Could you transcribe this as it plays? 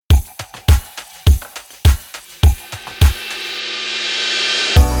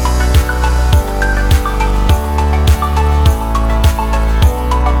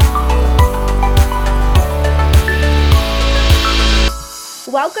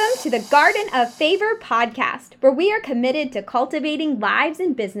Welcome to the Garden of Favor podcast, where we are committed to cultivating lives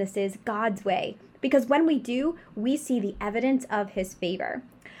and businesses God's way. Because when we do, we see the evidence of His favor.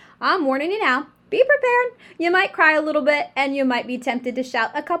 I'm warning you now. Be prepared. You might cry a little bit, and you might be tempted to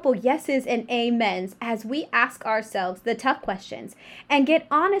shout a couple yeses and amens as we ask ourselves the tough questions and get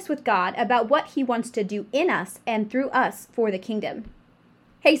honest with God about what He wants to do in us and through us for the kingdom.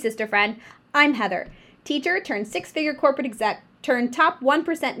 Hey, sister friend, I'm Heather, teacher turned six-figure corporate exec, turned top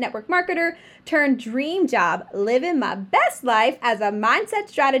 1% network marketer, turned dream job, living my best life as a mindset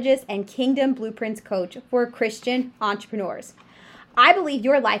strategist and kingdom blueprints coach for Christian entrepreneurs. I believe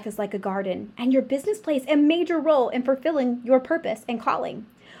your life is like a garden, and your business plays a major role in fulfilling your purpose and calling.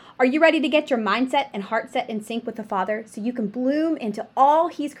 Are you ready to get your mindset and heart set in sync with the Father so you can bloom into all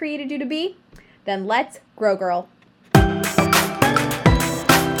He's created you to be? Then let's grow, girl.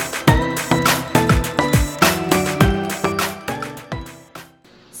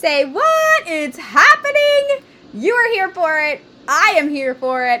 Say what is happening? You are here for it. I am here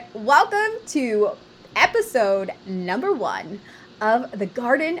for it. Welcome to episode number 1 of the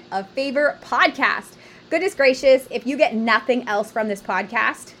Garden of Favor podcast. Goodness gracious, if you get nothing else from this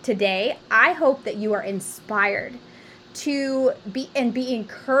podcast today, I hope that you are inspired to be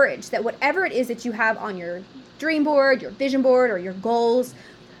encouraged that whatever it is that you have on your dream board, your vision board, or your goals,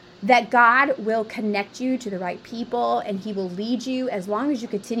 that God will connect you to the right people and He will lead you as long as you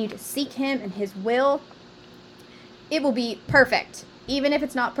continue to seek Him and His will. It will be perfect. Even if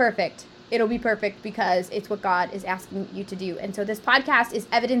it's not perfect, it'll be perfect because it's what God is asking you to do. And so this podcast is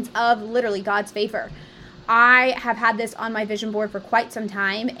evidence of literally God's favor. I have had this on my vision board for quite some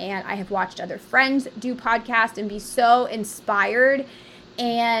time, and I have watched other friends do podcasts and be so inspired.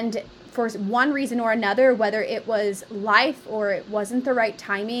 And for one reason or another, whether it was life or it wasn't the right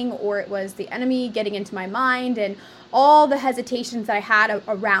timing or it was the enemy getting into my mind and all the hesitations that I had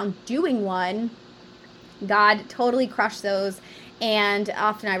around doing one, God totally crushed those. And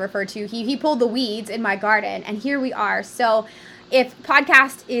often I refer to, he pulled the weeds in my garden, and here we are. So if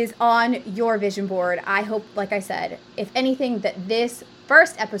podcast is on your vision board, I hope, like I said, if anything, that this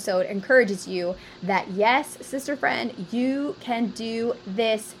first episode encourages you that yes, sister friend, you can do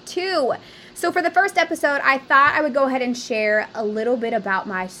this too. So for the first episode, I thought I would go ahead and share a little bit about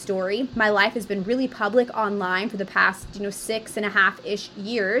my story. My life has been really public online for the past, 6.5-ish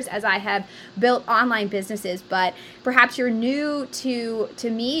years as I have built online businesses. But perhaps you're new to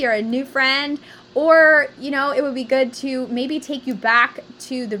me, you're a new friend, or, it would be good to maybe take you back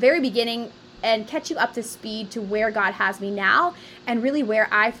to the very beginning and catch you up to speed to where God has me now, and really where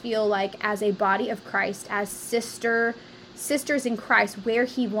I feel like as a body of Christ, as sisters in Christ, where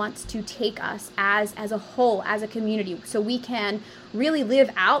He wants to take us as a whole, as a community, so we can really live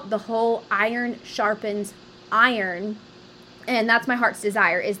out the whole iron sharpens iron. And that's my heart's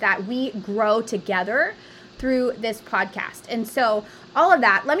desire, is that we grow together through this podcast. And so all of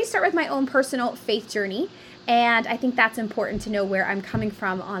that, let me start with my own personal faith journey. And I think that's important to know where I'm coming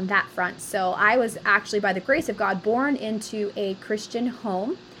from on that front. So I was actually, by the grace of God, born into a Christian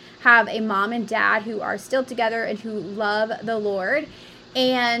home, have a mom and dad who are still together and who love the Lord.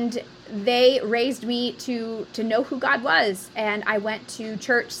 And they raised me to know who God was. And I went to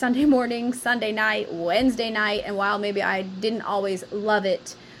church Sunday morning, Sunday night, Wednesday night. And while maybe I didn't always love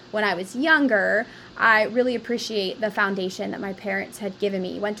it when I was younger, I really appreciate the foundation that my parents had given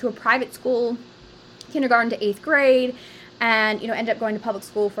me. Went to a private school, kindergarten to 8th grade, and ended up going to public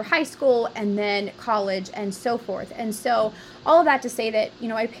school for high school and then college and so forth. And so all of that to say that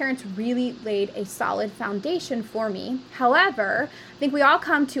my parents really laid a solid foundation for me. However, I think we all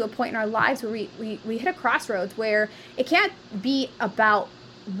come to a point in our lives where we hit a crossroads where it can't be about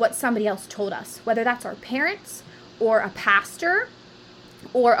what somebody else told us, whether that's our parents or a pastor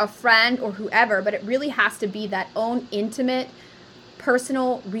or a friend or whoever, but it really has to be that own intimate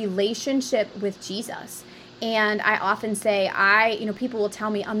personal relationship with Jesus. And I often say, people will tell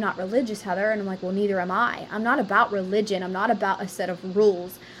me I'm not religious, Heather, and I'm like, well, neither am I. I'm not about religion. I'm not about a set of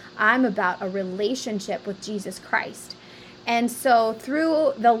rules. I'm about a relationship with Jesus Christ. And so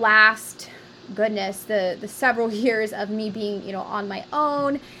through the last, the several years of me being, on my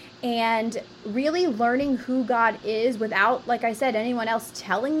own and really learning who God is without, like I said, anyone else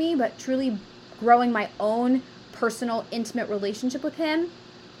telling me, but truly growing my own personal, intimate relationship with Him,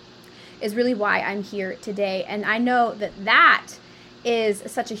 is really why I'm here today. And I know that is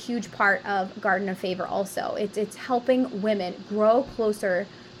such a huge part of Garden of Favor also. It's helping women grow closer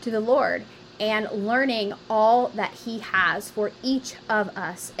to the Lord and learning all that He has for each of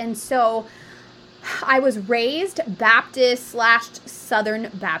us. And so I was raised Baptist / Southern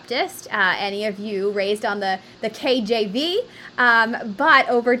Baptist. Any of you raised on the KJV? But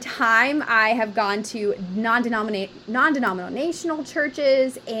over time, I have gone to non-denominational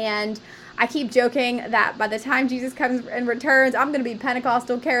churches, and I keep joking that by the time Jesus comes and returns, I'm going to be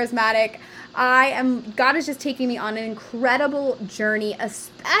Pentecostal, charismatic. God is just taking me on an incredible journey,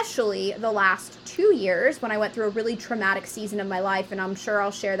 especially the last 2 years when I went through a really traumatic season of my life, and I'm sure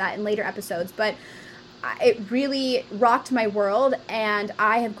I'll share that in later episodes, but it really rocked my world, and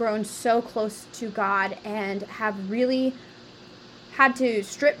I have grown so close to God and have really had to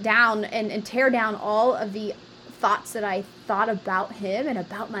strip down and tear down all of the thoughts that I thought about him and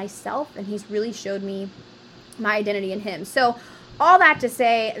about myself, and he's really showed me my identity in him. So all that to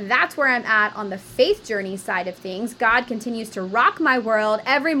say, that's where I'm at on the faith journey side of things. God continues to rock my world.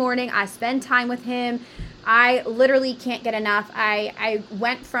 Every morning I spend time with him. I literally can't get enough. I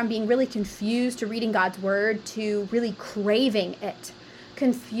went from being really confused to reading God's word to really craving it.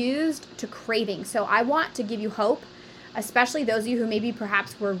 Confused to craving. So I want to give you hope, especially those of you who maybe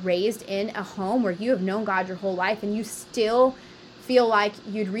perhaps were raised in a home where you have known God your whole life and you still feel like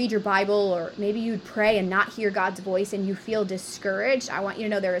you'd read your Bible or maybe you'd pray and not hear God's voice and you feel discouraged. I want you to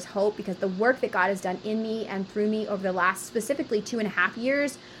know there is hope, because the work that God has done in me and through me over the last specifically 2.5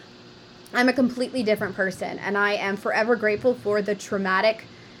 years, I'm a completely different person, and I am forever grateful for the traumatic,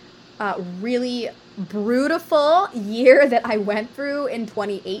 really brutal year that I went through in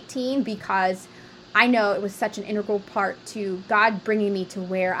 2018, because I know it was such an integral part to God bringing me to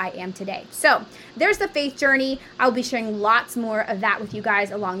where I am today. So there's the faith journey. I'll be sharing lots more of that with you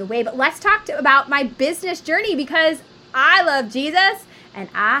guys along the way, but let's talk about my business journey, because I love Jesus and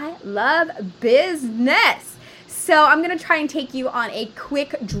I love business. So I'm going to try and take you on a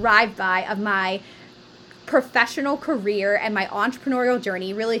quick drive-by of my professional career and my entrepreneurial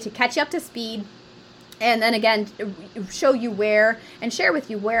journey, really to catch you up to speed. And then again, show you where and share with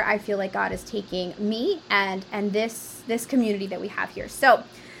you where I feel like God is taking me and this community that we have here. So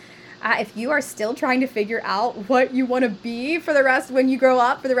if you are still trying to figure out what you want to be for the rest, when you grow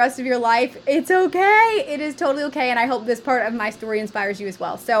up, for the rest of your life, it's okay. It is totally okay. And I hope this part of my story inspires you as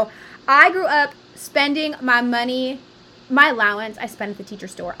well. So I grew up spending my money, my allowance, I spent at the teacher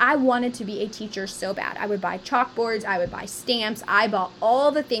store. I wanted to be a teacher so bad. I would buy chalkboards. I would buy stamps. I bought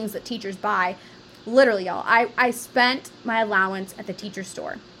all the things that teachers buy. Literally, y'all. I spent my allowance at the teacher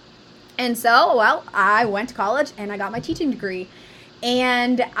store. And so, well, I went to college and I got my teaching degree.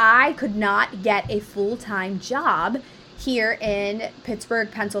 And I could not get a full-time job here in Pittsburgh,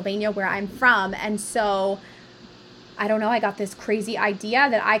 Pennsylvania, where I'm from. And so I don't know, I got this crazy idea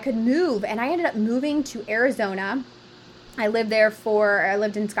that I could move, and I ended up moving to Arizona. I lived in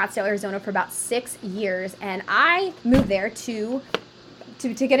Scottsdale, Arizona for about 6 years, and I moved there to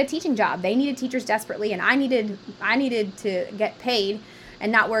get a teaching job. They needed teachers desperately, and I needed to get paid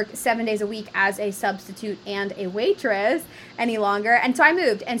and not work 7 days a week as a substitute and a waitress any longer. And so I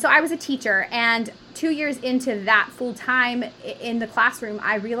moved, and so I was a teacher, and 2 years into that full time in the classroom,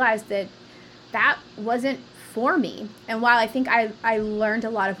 I realized that wasn't for me. And while I think I learned a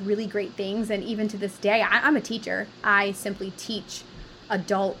lot of really great things, and even to this day, I'm a teacher. I simply teach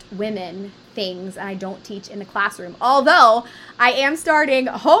adult women things, and I don't teach in the classroom. Although I am starting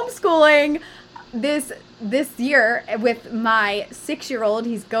homeschooling this year with my 6-year-old.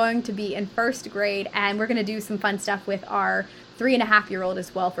 He's going to be in first grade, and we're going to do some fun stuff with our 3.5-year-old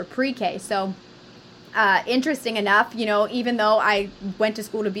as well for pre-K. So interesting enough, even though I went to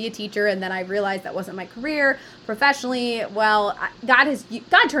school to be a teacher and then I realized that wasn't my career professionally, well, God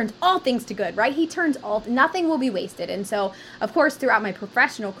turns all things to good, right? He turns nothing will be wasted. And so, of course, throughout my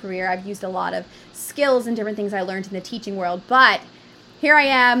professional career, I've used a lot of skills and different things I learned in the teaching world, but here I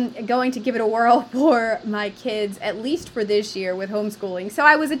am going to give it a whirl for my kids, at least for this year with homeschooling. So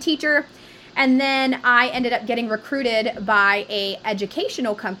I was a teacher, and then I ended up getting recruited by a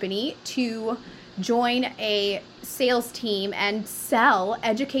educational company to join a sales team and sell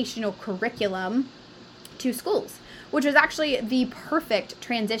educational curriculum to schools, which was actually the perfect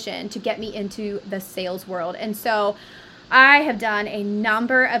transition to get me into the sales world. And so I have done a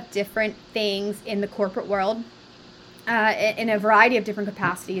number of different things in the corporate world in a variety of different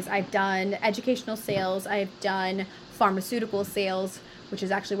capacities. I've done educational sales. I've done pharmaceutical sales, which is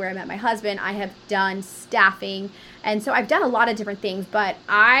actually where I met my husband. I have done staffing. And so I've done a lot of different things, but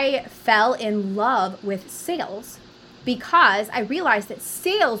I fell in love with sales because I realized that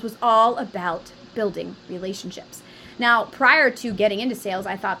sales was all about building relationships. Now, prior to getting into sales,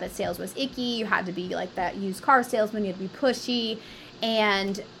 I thought that sales was icky. You had to be like that used car salesman. You had to be pushy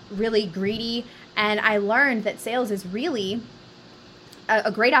and really greedy. And I learned that sales is really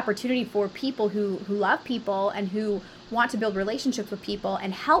a great opportunity for people who love people and who want to build relationships with people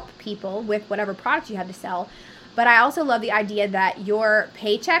and help people with whatever product you have to sell. But I also love the idea that your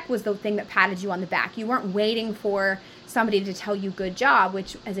paycheck was the thing that patted you on the back. You weren't waiting for somebody to tell you good job,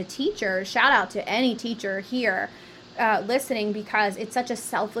 which as a teacher, shout out to any teacher here listening, because it's such a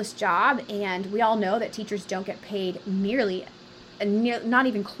selfless job. And we all know that teachers don't get paid not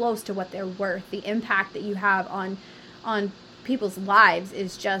even close to what they're worth. The impact that you have on people's lives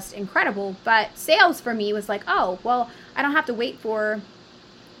is just incredible. But sales for me was like, oh, well, I don't have to wait for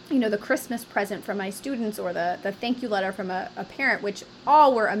the Christmas present from my students or the thank you letter from a parent, which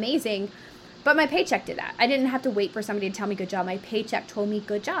all were amazing. But my paycheck did that. I didn't have to wait for somebody to tell me good job. My paycheck told me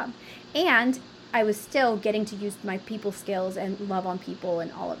good job. And I was still getting to use my people skills and love on people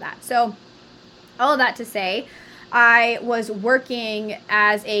and all of that. So all of that to say, I was working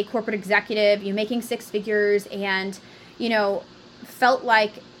as a corporate executive, making six figures, and, felt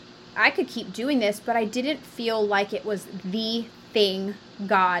like I could keep doing this, but I didn't feel like it was the thing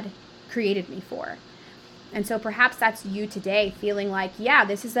God created me for. And so perhaps that's you today, feeling like, yeah,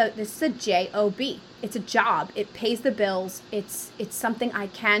 this is a job. It's a job. It pays the bills. It's something I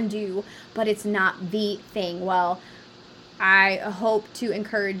can do, but it's not the thing. Well, I hope to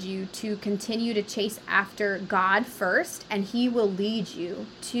encourage you to continue to chase after God first, and He will lead you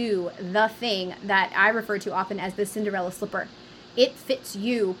to the thing that I refer to often as the Cinderella slipper. It fits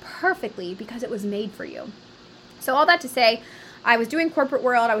you perfectly because it was made for you. So all that to say, I was doing corporate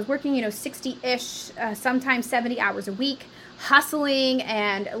world. I was working, 60-ish, sometimes 70 hours a week, hustling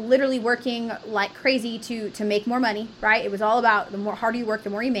and literally working like crazy to make more money, right? It was all about the more harder you work, the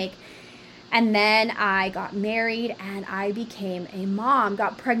more you make. And then I got married and I became a mom,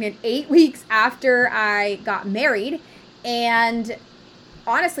 got pregnant 8 weeks after I got married. And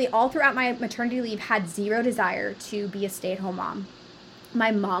honestly, all throughout my maternity leave, had zero desire to be a stay-at-home mom.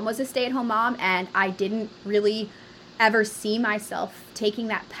 My mom was a stay-at-home mom, and I didn't really ever see myself taking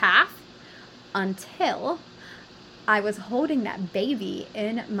that path until I was holding that baby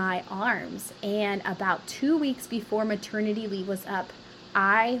in my arms. And about 2 weeks before maternity leave was up,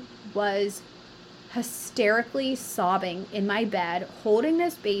 I was hysterically sobbing in my bed, holding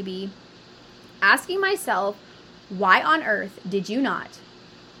this baby, asking myself, why on earth did you not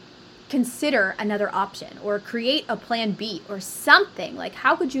consider another option or create a plan B or something? Like,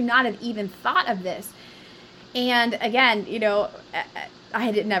 how could you not have even thought of this? And again, I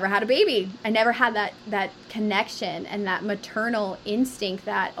had never had a baby. I never had that connection and that maternal instinct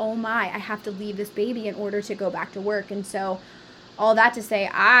that, oh my, I have to leave this baby in order to go back to work. And so all that to say,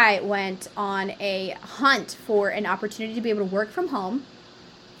 I went on a hunt for an opportunity to be able to work from home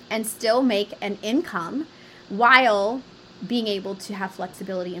and still make an income while being able to have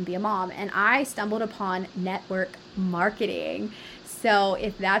flexibility and be a mom. And I stumbled upon network marketing. So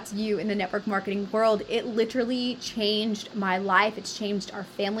if that's you in the network marketing world, it literally changed my life. It's changed our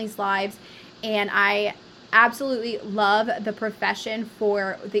families' lives. And I absolutely love the profession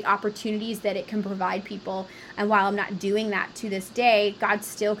for the opportunities that it can provide people. And while I'm not doing that to this day, God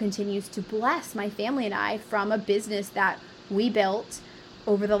still continues to bless my family and I from a business that we built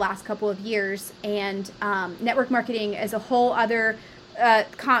over the last couple of years. And network marketing is a whole other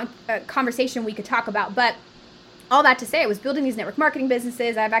conversation we could talk about. But all that to say, I was building these network marketing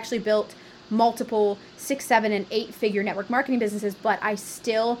businesses. I've actually built multiple 6, 7, and 8 figure network marketing businesses, but I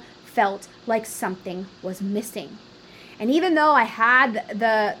still felt like something was missing. And even though I had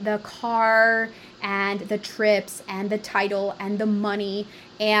the car and the trips and the title and the money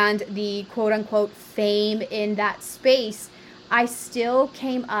and the quote unquote fame in that space, I still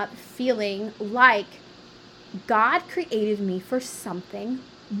came up feeling like God created me for something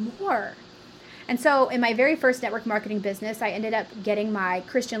more. And so in my very first network marketing business, I ended up getting my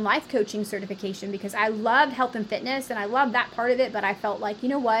Christian life coaching certification because I loved health and fitness and I loved that part of it. But I felt like, you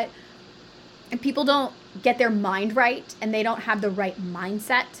know what? If people don't get their mind right and they don't have the right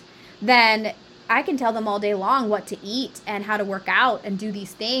mindset, then I can tell them all day long what to eat and how to work out and do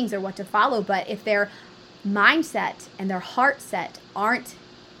these things or what to follow. But if their mindset and their heart set aren't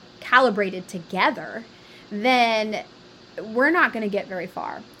calibrated together, then we're not going to get very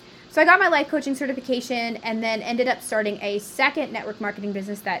far. So I got my life coaching certification and then ended up starting a second network marketing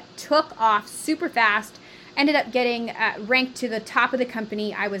business that took off super fast. Ended up getting ranked to the top of the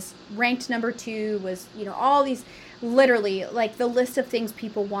company. I was ranked number 2, was, all these, literally, like the list of things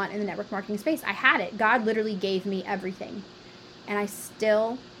people want in the network marketing space. I had it. God literally gave me everything. And I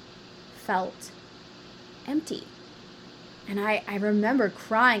still felt empty. And I remember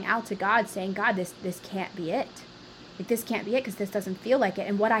crying out to God saying, God, this can't be it. Like, this can't be it because this doesn't feel like it.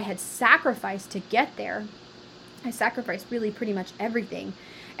 And what I had sacrificed to get there I sacrificed really pretty much everything.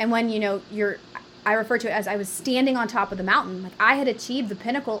 And when, I refer to it as I was standing on top of the mountain. Like, I had achieved the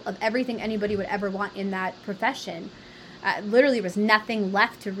pinnacle of everything anybody would ever want in that profession. Literally, there was nothing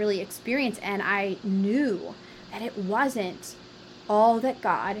left to really experience. And I knew that it wasn't all that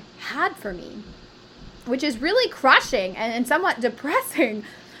God had for me, which is really crushing and somewhat depressing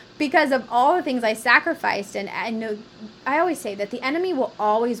because of all the things I sacrificed. And I know, I always say that the enemy will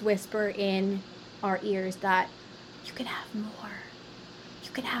always whisper in our ears that you can have more.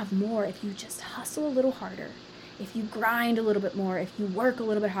 You can have more if you just hustle a little harder, if you grind a little bit more, if you work a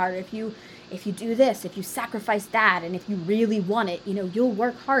little bit harder, if you do this, if you sacrifice that, and if you really want it, you'll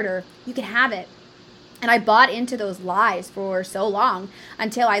work harder, you can have it. And I bought into those lies for so long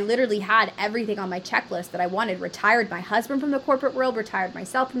until I literally had everything on my checklist that I wanted. Retired my husband from the corporate world, retired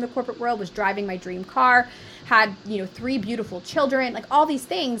myself from the corporate world, was driving my dream car, had, 3 beautiful children, like all these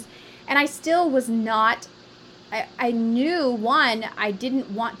things. And I still was not, I knew, one, I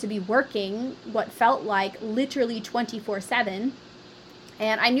didn't want to be working what felt like literally 24/7.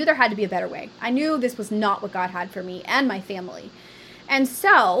 And I knew there had to be a better way. I knew this was not what God had for me and my family. And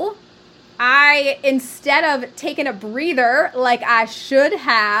so instead of taking a breather like I should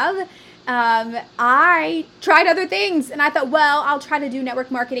have, I tried other things. And I thought, well, I'll try to do network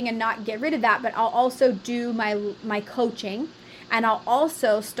marketing and not get rid of that, but I'll also do my coaching, and I'll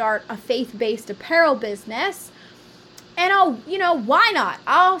also start a faith-based apparel business. And why not?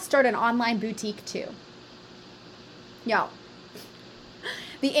 I'll start an online boutique too. Yo,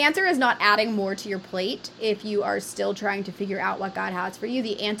 the answer is not adding more to your plate if you are still trying to figure out what God has for you.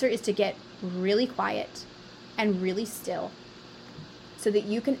 The answer is to get really quiet and really still so that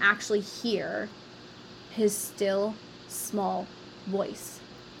you can actually hear his still, small voice.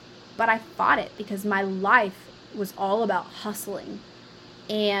 But I fought it because my life was all about hustling.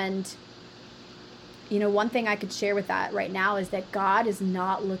 And one thing I could share with that right now is that God is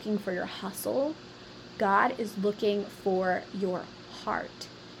not looking for your hustle. God is looking for your heart.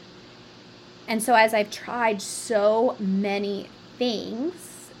 And so as I've tried so many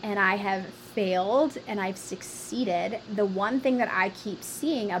things and I have failed and I've succeeded, the one thing that I keep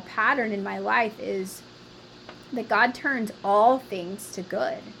seeing, a pattern in my life, is that God turns all things to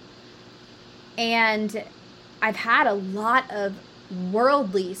good. And I've had a lot of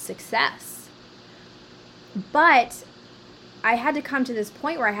worldly success. But I had to come to this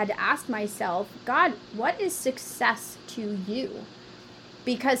point where I had to ask myself, God, what is success to you?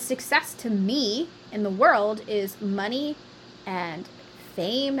 Because success to me in the world is money and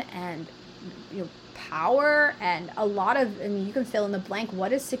fame and power and a lot of, you can fill in the blank.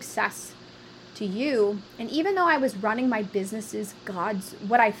 What is success to you? And even though I was running my businesses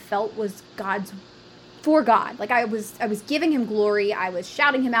what I felt was for God. Like I was giving him glory. I was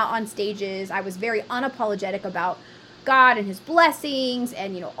shouting him out on stages. I was very unapologetic about God and his blessings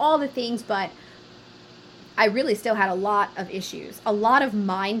and, all the things. But I really still had a lot of issues, a lot of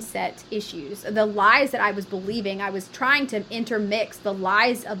mindset issues. The lies that I was believing, I was trying to intermix the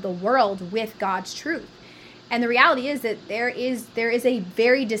lies of the world with God's truth. And the reality is that there is a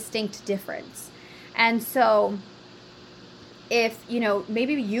very distinct difference. And so if,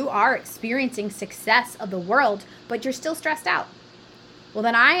 maybe you are experiencing success of the world, but you're still stressed out, well,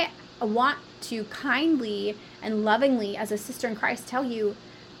 then I want to kindly and lovingly, as a sister in Christ, tell you,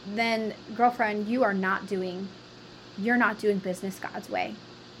 then girlfriend, you're not doing business God's way.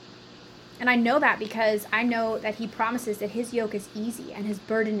 And I know that because I know that he promises that his yoke is easy and his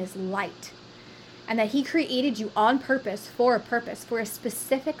burden is light, and that he created you on purpose, for a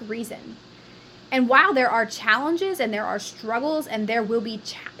specific reason. And while there are challenges and there are struggles and there will be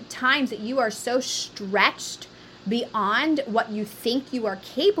times that you are so stretched beyond what you think you are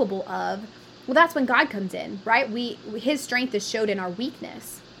capable of, well, that's when God comes in, right? His strength is showed in our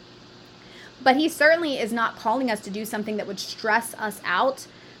weakness. But he certainly is not calling us to do something that would stress us out,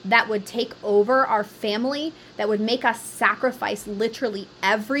 that would take over our family, that would make us sacrifice literally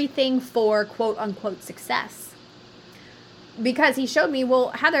everything for quote unquote success. Because he showed me, well,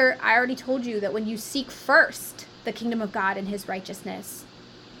 Heather, I already told you that when you seek first the kingdom of God and his righteousness,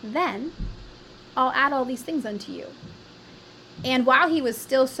 then I'll add all these things unto you. And while he was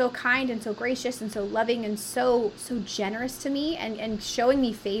still so kind and so gracious and so loving and so generous to me and showing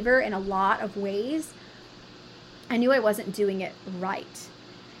me favor in a lot of ways, I knew I wasn't doing it right.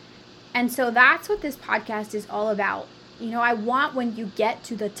 And so that's what this podcast is all about. I want, when you get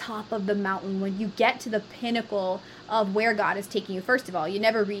to the top of the mountain, when you get to the pinnacle of where God is taking you, first of all, you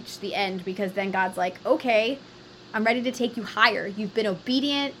never reach the end, because then God's like, okay, I'm ready to take you higher. You've been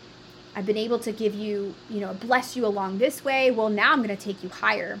obedient. I've been able to give you, bless you along this way. Well, now I'm going to take you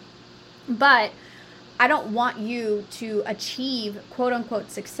higher. But I don't want you to achieve quote unquote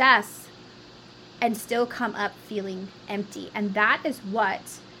success and still come up feeling empty. And that is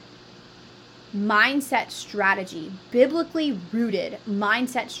what mindset strategy, biblically rooted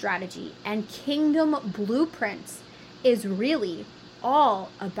mindset strategy, and kingdom blueprints is really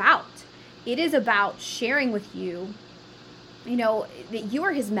all about. It is about sharing with you, that you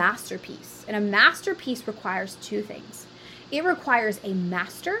are his masterpiece. And a masterpiece requires two things. It requires a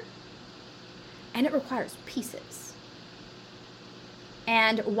master, and it requires pieces.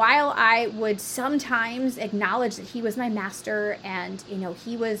 And while I would sometimes acknowledge that he was my master and,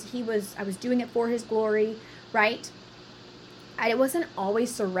 I was doing it for his glory, right? I wasn't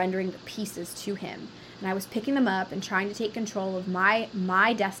always surrendering the pieces to him. And I was picking them up and trying to take control of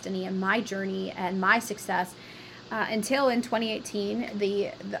my destiny and my journey and my success until in 2018,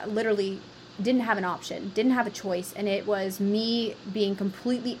 the literally didn't have an option, didn't have a choice. And it was me being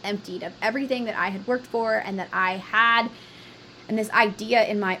completely emptied of everything that I had worked for and that I had, and this idea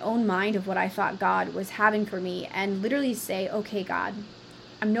in my own mind of what I thought God was having for me, and literally say, okay, God,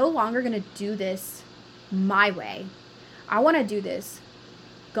 I'm no longer going to do this my way. I want to do this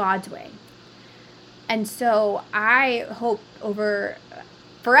God's way. And so I hope over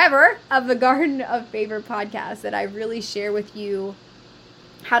forever of the Garden of Favor podcast that I really share with you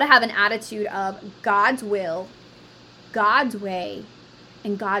how to have an attitude of God's will, God's way,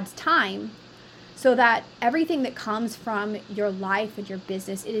 and God's time, so that everything that comes from your life and your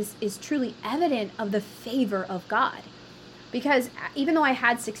business is truly evident of the favor of God. Because even though I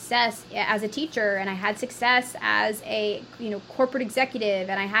had success as a teacher, and I had success as a corporate executive,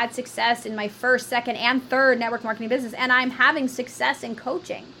 and I had success in my first, second, and third network marketing business, and I'm having success in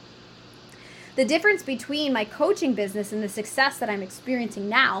coaching, the difference between my coaching business and the success that I'm experiencing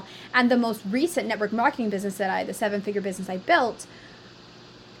now and the most recent network marketing business the 7-figure business I built,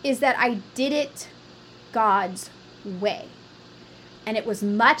 is that I did it God's way. And it was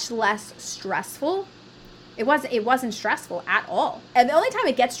much less stressful. It wasn't stressful at all. And the only time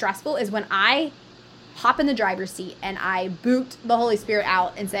it gets stressful is when I hop in the driver's seat and I boot the Holy Spirit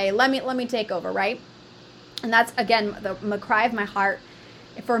out and say, let me take over, right? And that's, again, the cry of my heart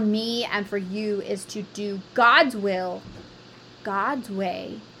for me and for you is to do God's will, God's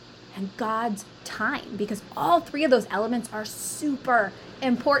way, and God's time, because all three of those elements are super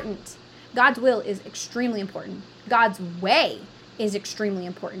important. God's will is extremely important. God's way is extremely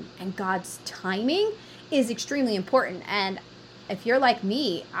important. And God's timing is extremely important. And if you're like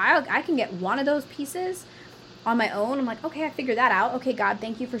me, I can get one of those pieces on my own. I'm like, okay, I figured that out. Okay, God,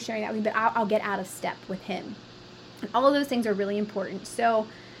 thank you for sharing that with me, but I'll get out of step with him. And all of those things are really important. So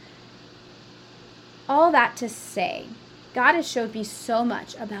all that to say, God has showed me so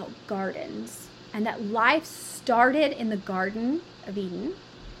much about gardens, and that life started in the Garden of Eden,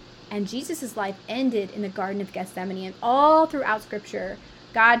 and Jesus' life ended in the Garden of Gethsemane. And all throughout Scripture,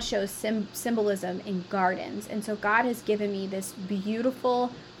 God shows symbolism in gardens. And so God has given me this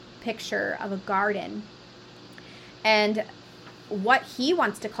beautiful picture of a garden, and what he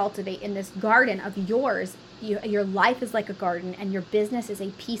wants to cultivate in this garden of yours. Your life is like a garden, and your business is a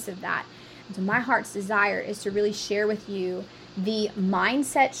piece of that. And so my heart's desire is to really share with you the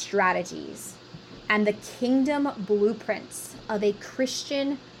mindset strategies and the kingdom blueprints of a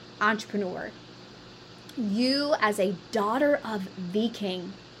Christian entrepreneur. You as a daughter of the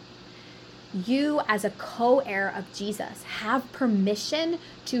King, you as a co-heir of Jesus, have permission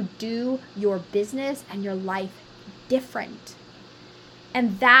to do your business and your life different.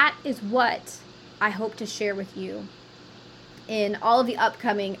 And that is what I hope to share with you in all of the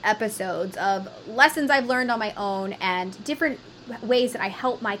upcoming episodes of lessons I've learned on my own and different ways that I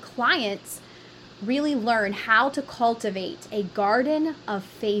help my clients really learn how to cultivate a garden of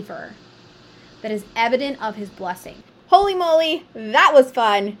favor that is evident of his blessing. Holy moly, that was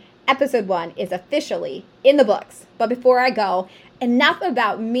fun. Episode 1 is officially in the books. But before I go, enough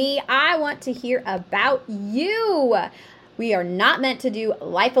about me. I want to hear about you. We are not meant to do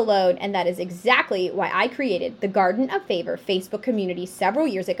life alone, and that is exactly why I created the Garden of Favor Facebook community several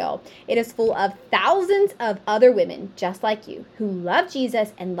years ago. It is full of thousands of other women just like you who love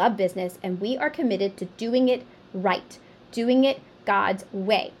Jesus and love business, and we are committed to doing it right, doing it God's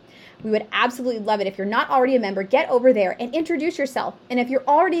way. We would absolutely love it. If you're not already a member, get over there and introduce yourself. And if you're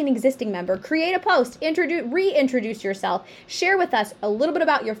already an existing member, create a post, reintroduce yourself, share with us a little bit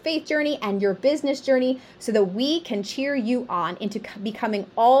about your faith journey and your business journey so that we can cheer you on into becoming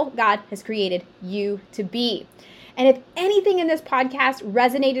all God has created you to be. And if anything in this podcast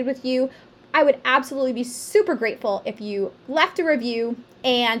resonated with you, I would absolutely be super grateful if you left a review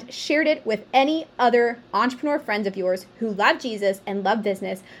and shared it with any other entrepreneur friends of yours who love Jesus and love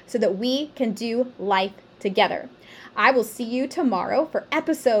business so that we can do life together. I will see you tomorrow for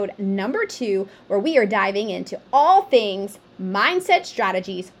episode number 2, where we are diving into all things mindset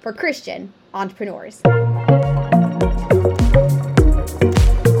strategies for Christian entrepreneurs.